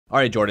All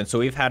right, Jordan. So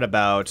we've had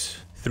about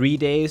 3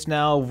 days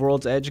now of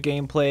World's Edge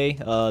gameplay.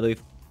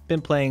 They've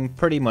been playing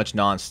pretty much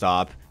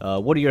nonstop.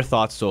 What are your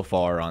thoughts so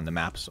far on the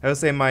maps? I would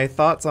say my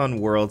thoughts on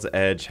World's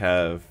Edge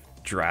have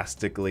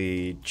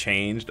drastically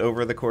changed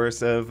over the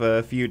course of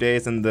a few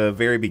days. In the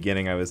very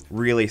beginning, I was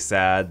really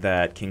sad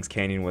that Kings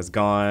Canyon was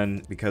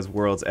gone because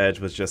World's Edge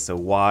was just so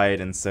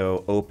wide and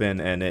so open,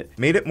 and it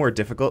made it more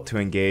difficult to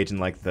engage in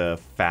like the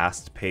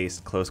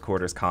fast-paced close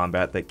quarters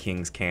combat that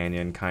Kings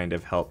Canyon kind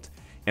of helped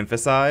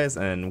emphasize,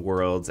 and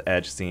World's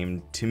Edge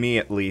seemed, to me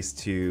at least,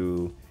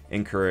 to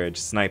encourage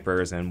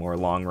snipers and more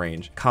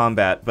long-range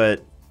combat.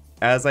 But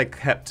as I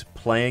kept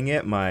playing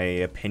it, my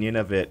opinion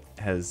of it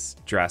has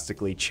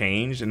drastically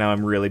changed, and now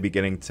I'm really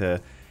beginning to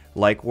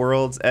like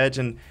World's Edge.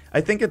 And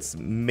I think it's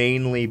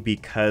mainly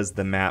because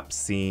the map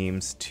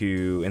seems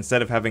to,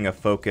 instead of having a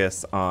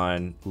focus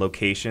on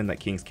location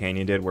that Kings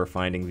Canyon did, we're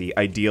finding the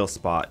ideal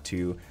spot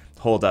to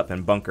hold up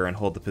and bunker and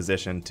hold the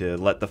position to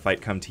let the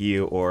fight come to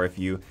you, or if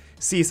you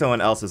see someone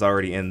else is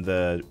already in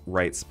the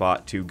right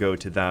spot, to go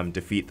to them,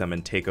 defeat them,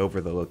 and take over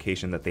the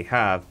location that they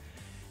have.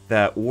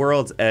 That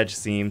World's Edge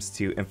seems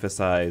to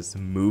emphasize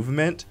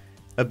movement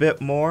a bit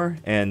more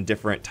and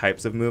different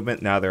types of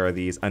movement. Now there are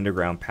these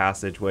underground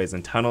passageways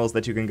and tunnels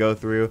that you can go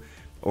through,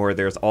 or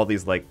there's all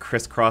these like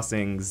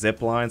crisscrossing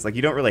zip lines. Like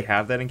you don't really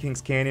have that in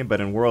Kings Canyon, but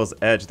in World's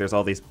Edge there's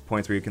all these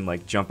points where you can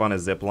like jump on a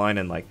zip line,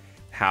 and like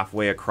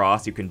halfway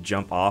across you can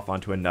jump off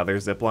onto another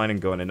zip line and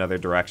go in another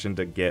direction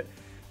to get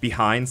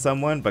behind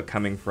someone, but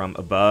coming from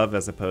above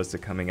as opposed to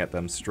coming at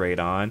them straight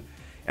on.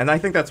 And I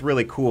think that's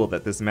really cool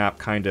that this map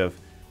kind of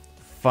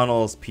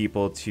funnels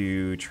people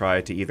to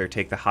try to either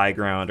take the high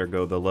ground or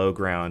go the low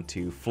ground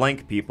to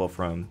flank people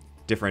from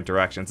different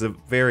directions. It's a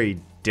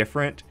very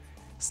different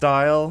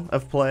style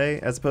of play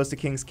as opposed to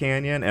Kings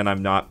Canyon, and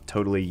I'm not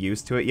totally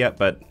used to it yet,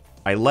 but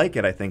I like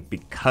it, I think,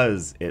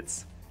 because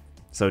it's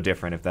so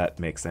different, if that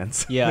makes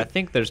sense. Yeah, I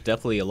think there's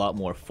definitely a lot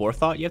more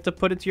forethought you have to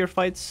put into your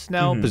fights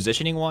now,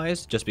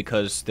 positioning-wise, just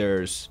because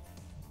there's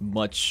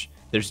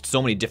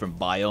so many different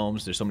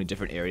biomes, there's so many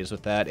different areas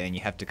with that, and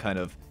you have to kind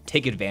of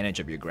take advantage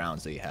of your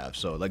grounds that you have.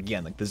 So, like,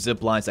 again, like the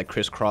zip lines that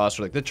crisscross,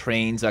 or like the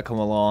trains that come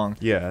along.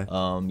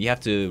 Yeah. You have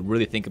to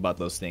really think about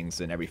those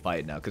things in every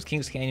fight now, because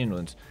Kings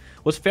Canyon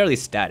was fairly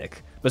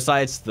static,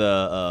 besides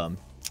the,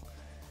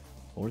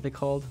 what were they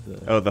called?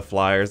 The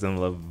Flyers and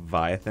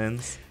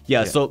Leviathans?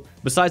 Yeah, so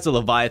besides the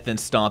Leviathans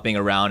stomping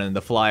around and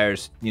the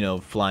Flyers,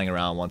 flying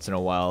around once in a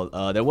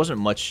while, there wasn't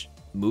much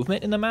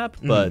movement in the map,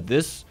 but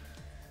this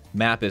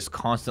map is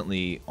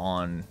constantly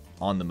on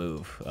the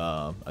move,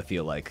 I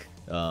feel like.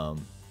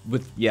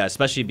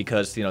 Especially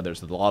because,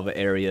 there's the lava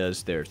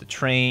areas, there's the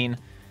train,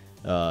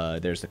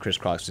 there's the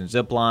crisscrossing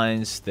zip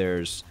lines,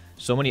 there's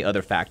so many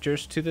other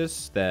factors to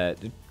this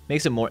that it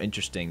makes it more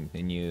interesting,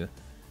 and you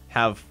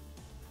have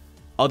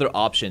other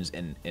options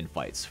in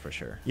fights for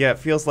sure. Yeah, it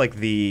feels like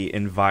the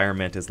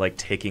environment is like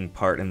taking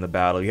part in the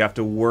battle. You have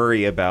to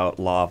worry about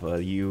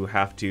lava. You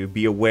have to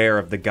be aware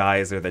of the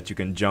geyser that you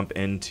can jump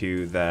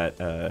into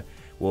that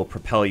will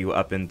propel you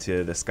up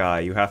into the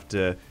sky. You have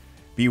to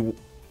be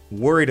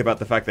worried about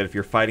the fact that if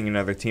you're fighting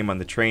another team on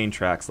the train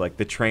tracks, like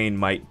the train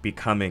might be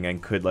coming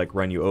and could like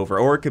run you over,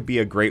 or it could be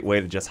a great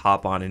way to just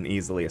hop on and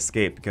easily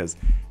escape, because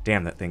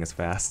damn, that thing is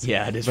fast.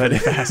 Yeah, it is really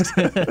fast.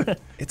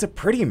 It's a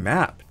pretty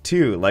map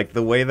too, like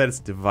the way that it's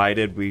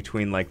divided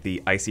between like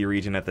the icy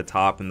region at the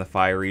top and the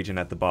fire region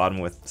at the bottom,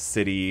 with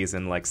cities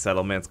and like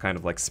settlements kind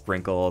of like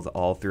sprinkled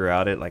all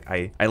throughout it. Like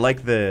I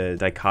like the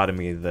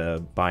dichotomy,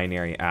 the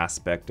binary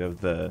aspect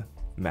of the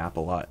map a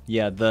lot.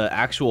 Yeah, the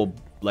actual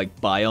like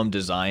biome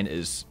design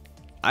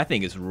I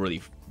think is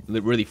really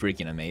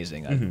freaking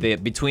amazing.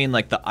 Between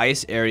like the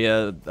ice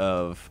area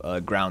of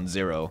ground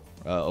zero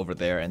over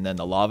there, and then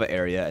the lava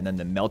area, and then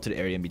the melted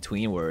area in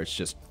between where it's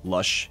just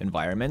lush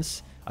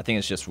environments, I think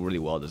it's just really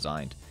well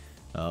designed.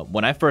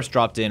 When I first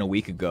dropped in a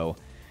week ago,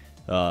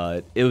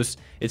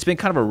 it's been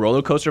kind of a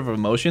roller coaster of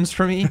emotions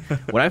for me.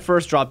 When I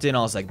first dropped in,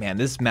 I was like, man,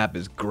 this map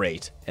is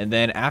great. And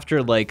then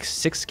after like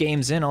 6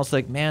 games in, I was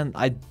like, man,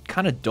 I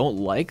kind of don't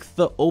like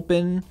the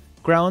open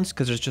grounds,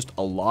 because there's just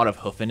a lot of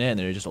hoof in it, and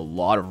there's just a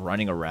lot of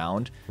running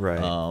around. Right.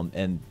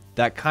 And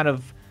that kind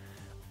of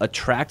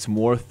attracts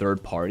more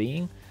third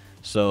partying.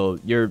 So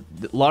a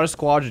lot of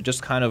squads are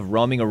just kind of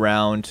roaming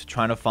around,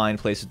 trying to find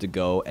places to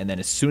go, and then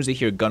as soon as they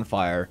hear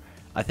gunfire,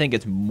 I think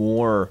it's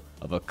more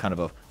of a kind of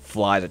a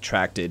flies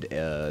attracted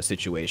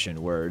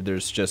situation where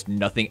there's just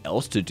nothing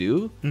else to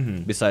do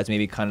besides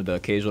maybe kind of the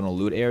occasional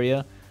loot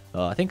area.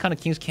 I think kind of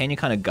Kings Canyon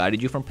kind of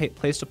guided you from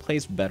place to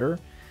place better.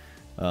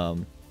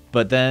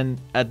 But then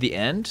at the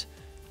end,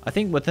 I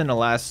think within the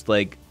last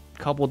like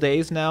couple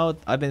days now,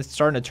 I've been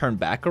starting to turn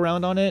back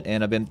around on it,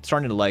 and I've been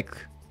starting to like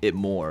it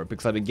more,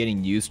 because I've been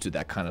getting used to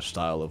that kind of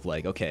style of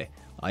like, okay,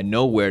 I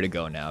know where to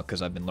go now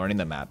because I've been learning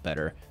the map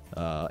better,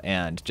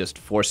 and just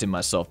forcing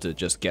myself to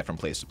just get from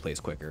place to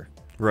place quicker.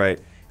 Right.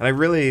 And I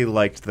really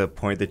liked the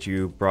point that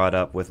you brought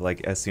up with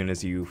like, as soon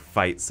as you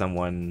fight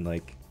someone,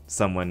 like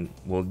someone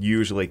will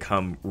usually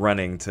come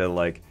running to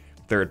like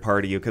third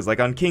party you, because like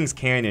on Kings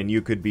Canyon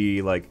you could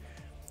be like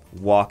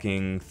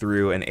walking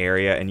through an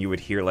area and you would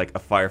hear like a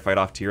firefight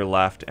off to your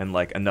left and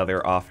like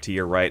another off to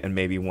your right and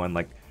maybe one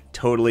like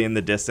totally in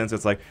the distance.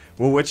 It's like,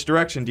 well, which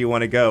direction do you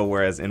want to go?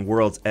 Whereas in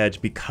World's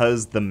Edge,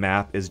 because the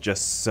map is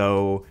just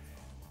so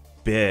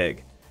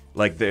big,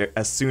 like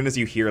as soon as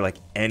you hear like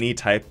any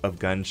type of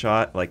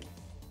gunshot, like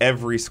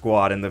every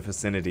squad in the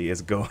vicinity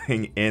is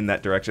going in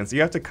that direction. So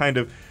you have to kind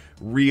of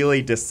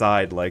really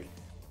decide, like,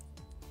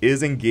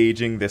 is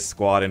engaging this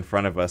squad in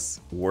front of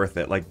us worth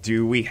it? Like,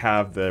 do we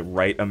have the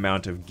right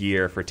amount of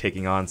gear for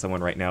taking on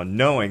someone right now,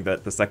 knowing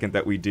that the second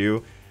that we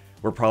do,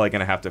 we're probably going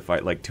to have to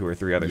fight like 2 or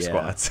 3 other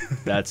squads.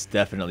 That's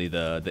definitely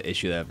the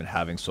issue that I've been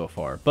having so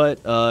far.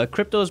 But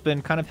Crypto's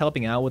been kind of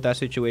helping out with that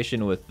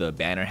situation with the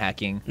banner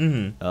hacking,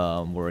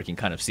 where you can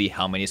kind of see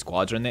how many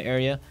squads are in the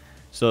area.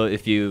 So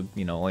if you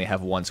only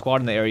have one squad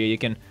in the area, you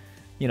can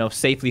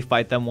safely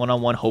fight them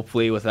one-on-one,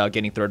 hopefully without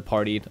getting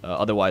third-partied.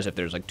 Otherwise, if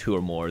there's like 2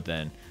 or more,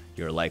 then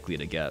you're likely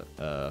to get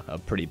a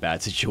pretty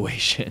bad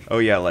situation. Oh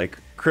yeah, like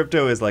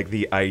Crypto is like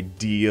the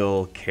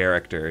ideal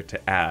character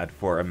to add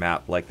for a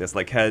map like this.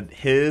 Like, had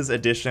his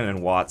addition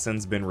and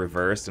Watson's been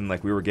reversed and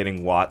like we were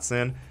getting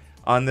Watson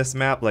on this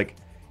map, like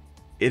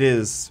it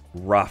is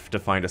rough to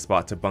find a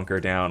spot to bunker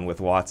down with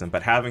Watson,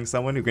 but having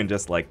someone who can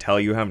just like tell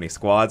you how many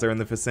squads are in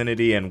the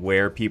vicinity and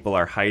where people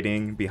are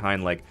hiding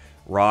behind like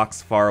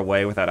rocks far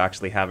away without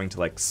actually having to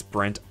like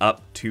sprint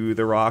up to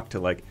the rock to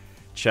like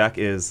check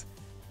is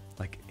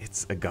like,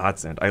 it's a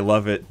godsend. I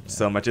love it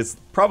so much. It's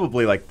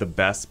probably like the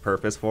best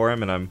purpose for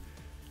him, and I'm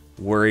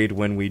worried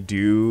when we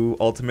do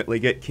ultimately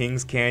get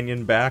Kings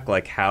Canyon back,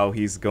 like how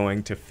he's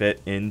going to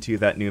fit into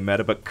that new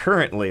meta. But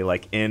currently,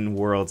 like in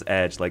World's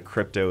Edge, like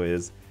Crypto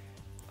is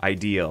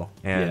ideal,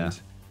 and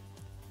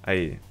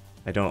I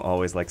don't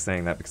always like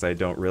saying that because I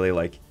don't really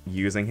like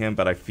using him,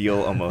 but I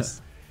feel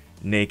almost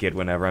naked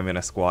whenever I'm in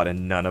a squad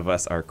and none of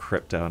us are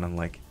Crypto, and I'm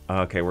like,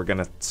 okay, we're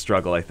gonna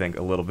struggle, I think,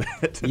 a little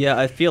bit. Yeah,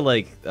 I feel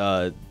like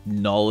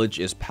knowledge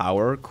is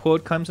power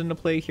quote comes into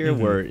play here,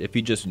 where if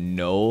you just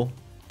know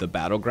the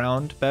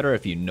battleground better,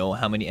 if you know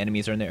how many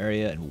enemies are in the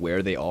area and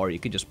where they are, you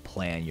can just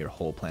plan your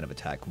whole plan of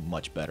attack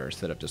much better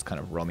instead of just kind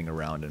of roaming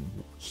around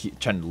and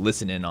trying to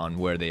listen in on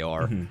where they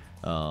are.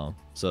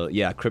 So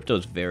yeah, Crypto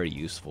is very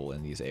useful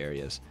in these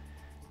areas.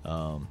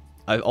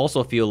 I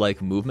also feel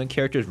like movement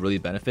characters really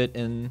benefit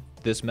in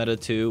this meta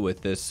too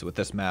with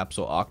this map.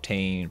 So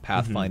Octane,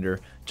 Pathfinder,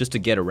 just to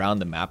get around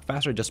the map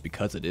faster, just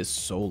because it is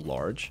so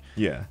large.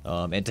 Yeah.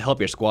 And to help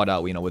your squad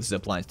out, with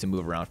zip lines to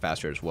move around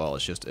faster as well.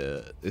 It's just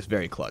it's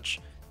very clutch.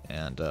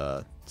 And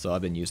so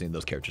I've been using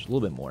those characters a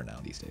little bit more now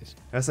these days.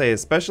 I say,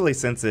 especially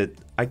since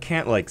I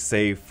can't like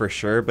say for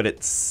sure, but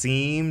it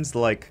seems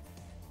like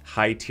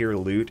high tier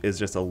loot is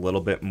just a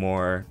little bit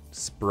more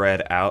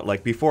spread out.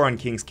 Like before on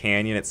Kings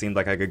Canyon, it seemed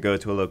like I could go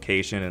to a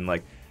location and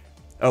like,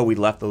 oh, we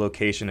left the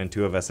location and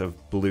 2 of us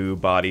have blue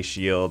body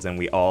shields and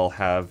we all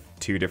have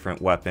 2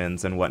 different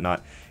weapons and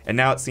whatnot. And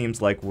now it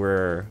seems like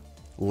we're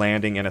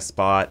landing in a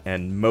spot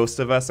and most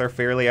of us are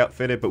fairly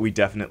outfitted, but we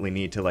definitely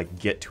need to like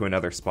get to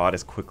another spot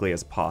as quickly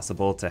as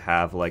possible to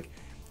have like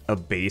a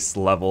base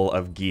level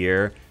of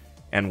gear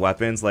and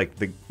weapons. Like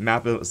the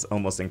map is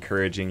almost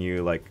encouraging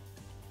you like,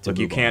 look,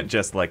 you can't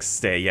just like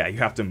stay. Yeah, you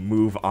have to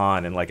move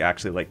on and like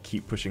actually like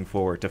keep pushing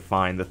forward to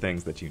find the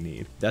things that you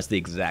need. That's the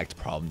exact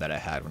problem that I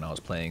had when I was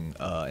playing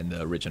in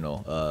the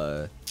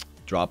original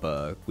drop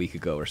a week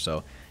ago or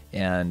so.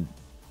 And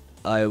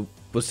I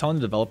was telling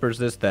the developers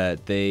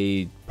that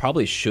they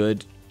probably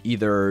should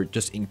either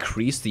just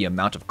increase the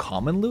amount of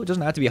common loot. It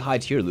doesn't have to be high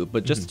tier loot,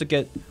 but just to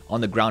get on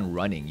the ground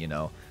running,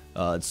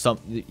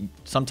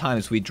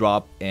 sometimes we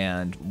drop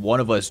and one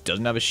of us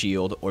doesn't have a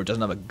shield or doesn't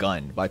have a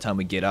gun by the time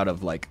we get out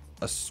of like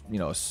a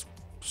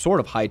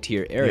sort of high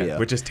tier area,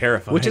 which is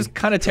terrifying. Which is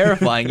kind of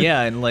terrifying,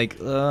 yeah. And like,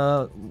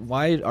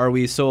 why are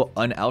we so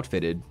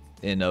unoutfitted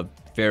in a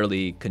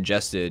fairly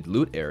congested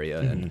loot area?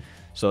 And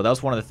so that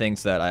was one of the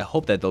things that I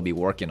hope that they'll be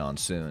working on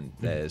soon,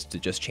 is to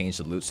just change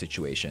the loot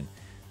situation.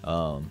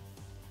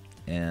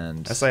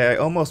 And I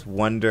almost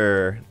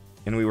wonder,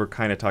 and we were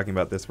kind of talking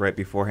about this right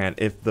beforehand,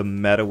 if the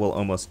meta will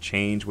almost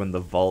change when the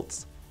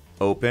vaults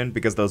open,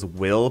 because those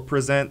will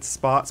present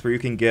spots where you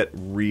can get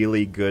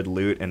really good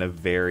loot in a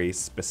very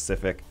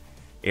specific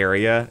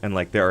area, and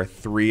like there are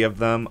 3 of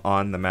them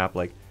on the map.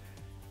 Like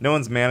no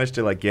one's managed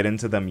to like get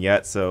into them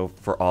yet, so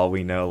for all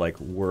we know, like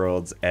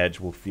World's Edge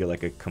will feel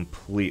like a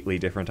completely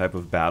different type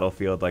of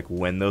battlefield like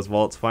when those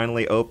vaults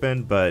finally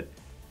open. But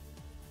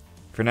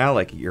for now,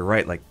 like you're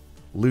right, like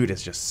loot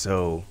is just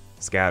so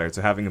scattered,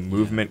 so having a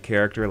movement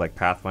character like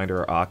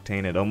Pathfinder or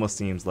Octane, it almost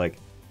seems like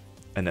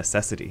a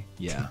necessity.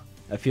 Yeah.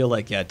 I feel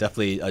like,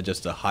 definitely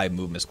just a high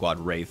movement squad,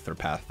 Wraith or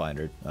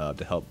Pathfinder,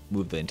 to help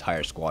move the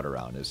entire squad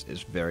around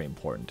is very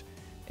important.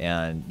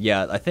 And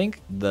yeah, I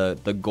think the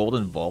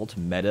Golden Vault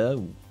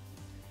meta,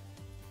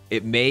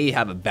 it may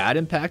have a bad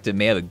impact, it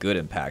may have a good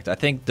impact. I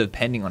think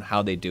depending on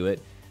how they do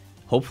it,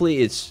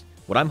 hopefully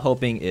what I'm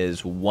hoping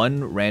is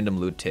one random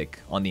loot tick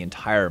on the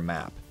entire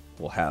map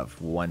will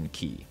have 1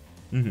 key.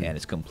 and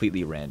it's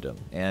completely random.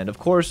 And of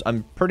course,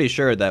 I'm pretty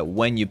sure that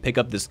when you pick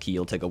up this key,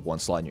 you'll take up 1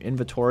 slot in your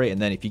inventory,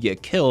 and then if you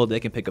get killed, they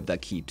can pick up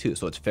that key too,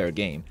 so it's fair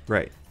game.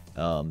 Right.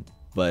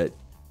 But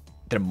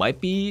there might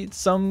be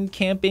some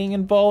camping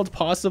involved,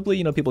 possibly.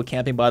 You know, people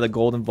camping by the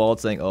golden vault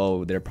saying,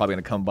 oh, they're probably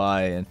going to come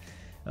by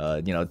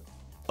and, you know,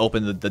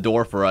 open the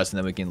door for us, and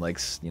then we can, like,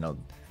 you know,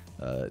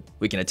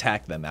 we can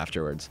attack them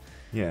afterwards.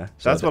 Yeah,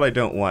 so that's what I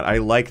don't want. I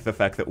like the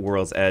fact that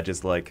World's Edge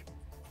is, like,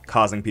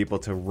 causing people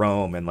to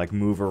roam and, like,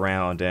 move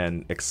around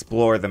and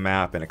explore the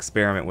map and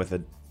experiment with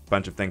a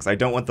bunch of things. I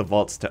don't want the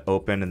vaults to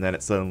open and then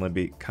it suddenly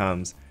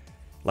becomes,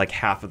 like,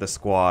 half of the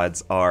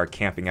squads are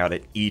camping out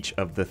at each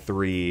of the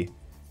 3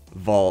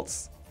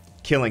 vaults,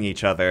 killing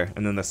each other,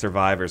 and then the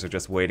survivors are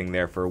just waiting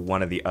there for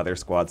one of the other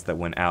squads that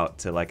went out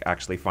to, like,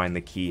 actually find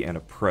the key and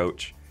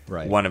approach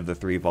one of the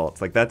 3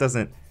 vaults. Like, that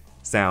doesn't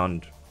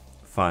sound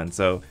fun.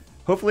 So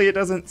hopefully it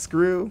doesn't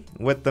screw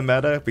with the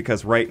meta,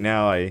 because right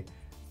now I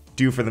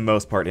do, for the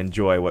most part,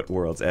 enjoy what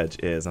World's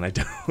Edge is, and I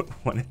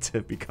don't want it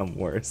to become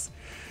worse.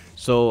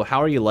 So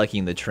how are you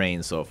liking the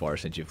train so far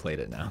since you've played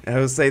it now? I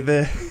would say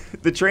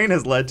the train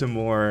has led to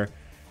more,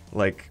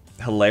 like,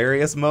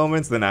 hilarious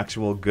moments than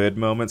actual good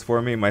moments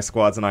for me. My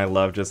squads and I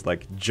love just,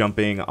 like,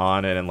 jumping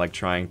on it and, like,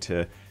 trying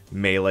to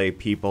melee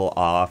people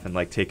off and,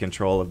 like, take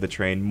control of the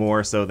train,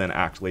 more so than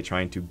actually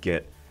trying to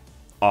get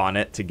on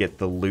it to get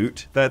the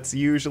loot that's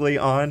usually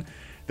on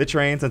the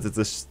train, since it's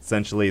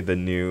essentially the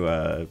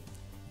new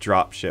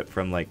drop ship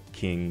from, like,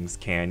 King's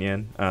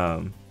Canyon.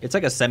 It's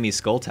like a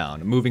semi-Skull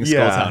Town, a moving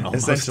Skull Town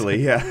almost.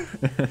 Essentially, yeah.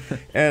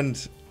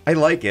 And I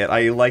like it.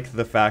 I like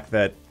the fact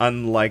that,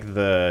 unlike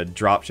the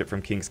dropship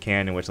from King's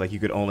Canyon, which, like, you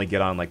could only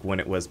get on, like, when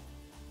it was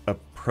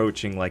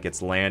approaching, like,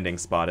 its landing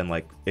spot and,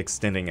 like,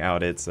 extending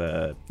out its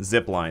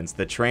zip lines,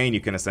 the train, you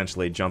can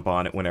essentially jump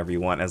on it whenever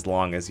you want, as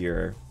long as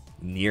you're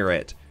near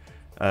it.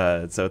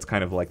 So it's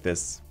kind of like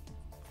this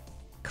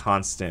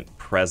constant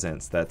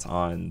presence that's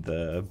on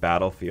the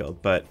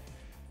battlefield. But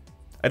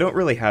I don't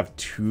really have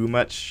too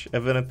much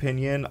of an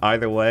opinion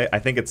either way. I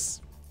think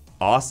it's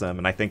awesome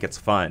and I think it's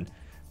fun,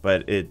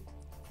 but it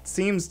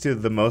seems, to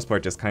the most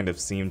part, just kind of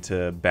seem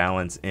to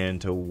balance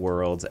into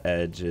World's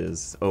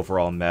Edge's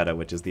overall meta,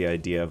 which is the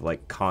idea of,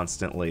 like,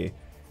 constantly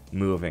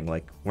moving.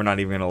 Like, we're not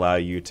even going to allow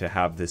you to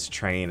have this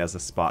train as a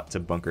spot to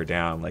bunker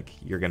down. Like,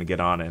 you're going to get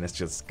on it and it's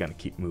just going to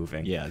keep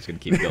moving. Yeah, it's going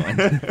to keep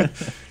going.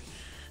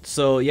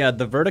 So, yeah,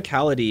 the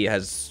verticality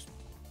has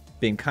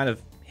been kind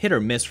of hit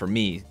or miss for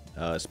me,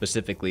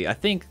 specifically. I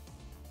think,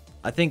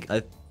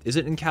 is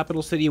it in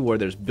Capital City where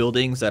there's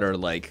buildings that are,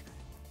 like,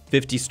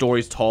 50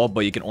 stories tall,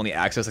 but you can only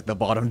access, like, the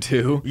bottom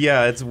 2?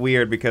 Yeah, it's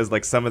weird because,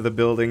 like, some of the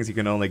buildings you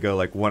can only go,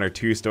 like, 1 or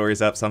 2 stories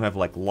up. Some have,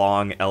 like,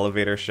 long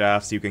elevator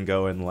shafts. You can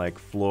go in, like,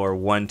 floor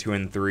 1, 2,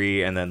 and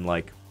 3, and then,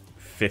 like,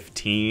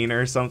 15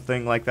 or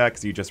something like that,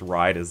 because you just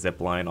ride a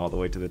zip line all the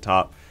way to the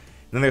top.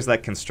 And then there's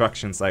that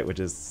construction site, which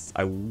is,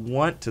 I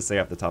want to say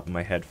off the top of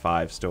my head,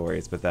 5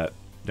 stories, but that,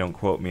 don't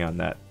quote me on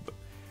that.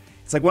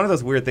 It's like one of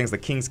those weird things,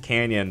 like King's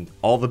Canyon,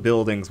 all the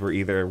buildings were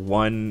either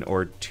 1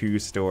 or 2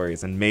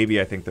 stories, and maybe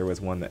I think there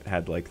was one that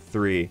had, like,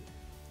 3.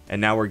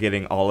 And now we're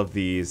getting all of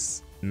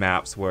these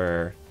maps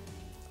where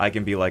I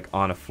can be, like,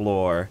 on a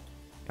floor,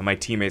 and my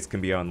teammates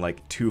can be on,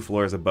 like, 2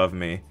 floors above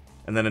me,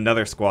 and then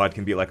another squad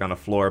can be, like, on a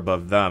floor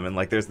above them, and,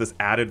 like, there's this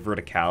added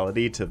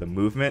verticality to the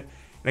movement,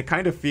 and it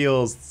kind of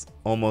feels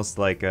almost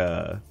like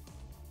a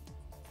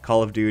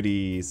Call of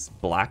Duty's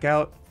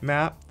Blackout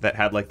map that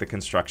had, like, the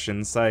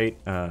construction site.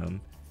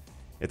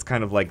 It's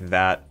kind of like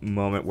that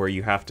moment where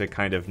you have to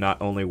kind of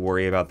not only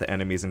worry about the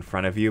enemies in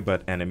front of you,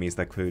 but enemies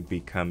that could be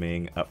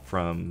coming up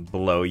from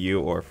below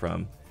you or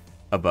from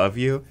above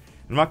you.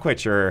 I'm not quite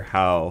sure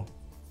how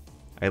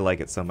I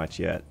like it so much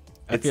yet.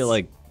 I feel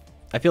like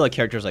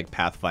characters like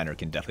Pathfinder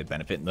can definitely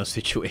benefit in those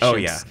situations. Oh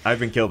yeah, I've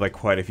been killed by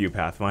quite a few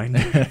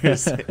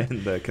Pathfinders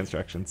in the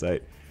construction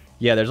site.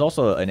 Yeah, there's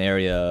also an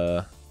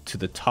area to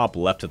the top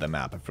left of the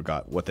map. I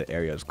forgot what the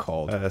area is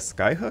called.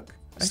 Skyhook?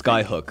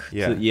 Skyhook.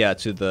 Yeah.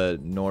 To the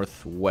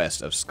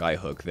northwest of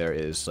Skyhook, there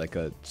is, like,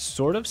 a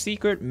sort of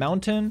secret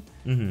mountain,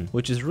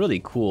 which is really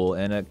cool,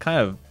 and it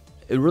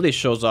really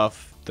shows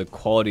off the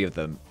quality of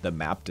the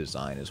map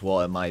design as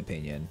well, in my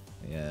opinion,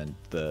 and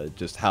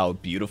just how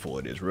beautiful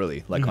it is,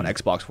 really. Like, on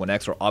Xbox One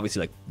X, or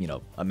obviously, like, you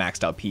know, a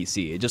maxed out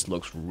PC, it just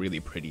looks really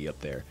pretty up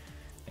there,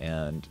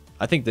 and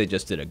I think they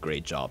just did a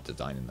great job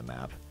designing the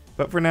map.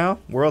 But for now,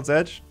 World's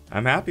Edge,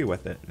 I'm happy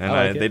with it,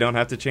 and they don't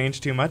have to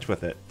change too much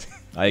with it.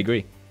 I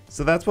agree.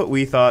 So that's what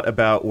we thought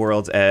about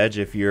World's Edge.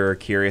 If you're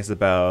curious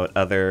about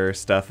other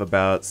stuff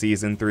about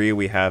Season 3,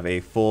 we have a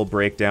full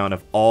breakdown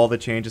of all the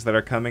changes that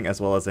are coming, as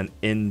well as an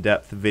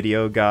in-depth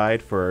video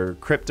guide for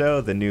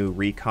Crypto, the new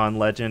recon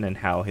legend, and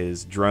how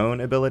his drone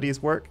abilities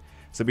work.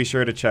 So be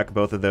sure to check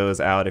both of those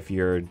out if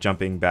you're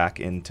jumping back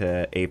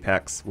into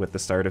Apex with the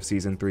start of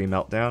Season 3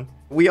 Meltdown.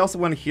 We also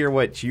want to hear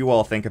what you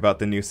all think about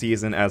the new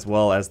season, as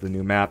well as the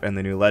new map and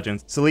the new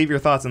legends. So leave your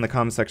thoughts in the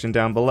comment section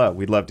down below.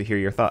 We'd love to hear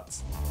your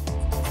thoughts.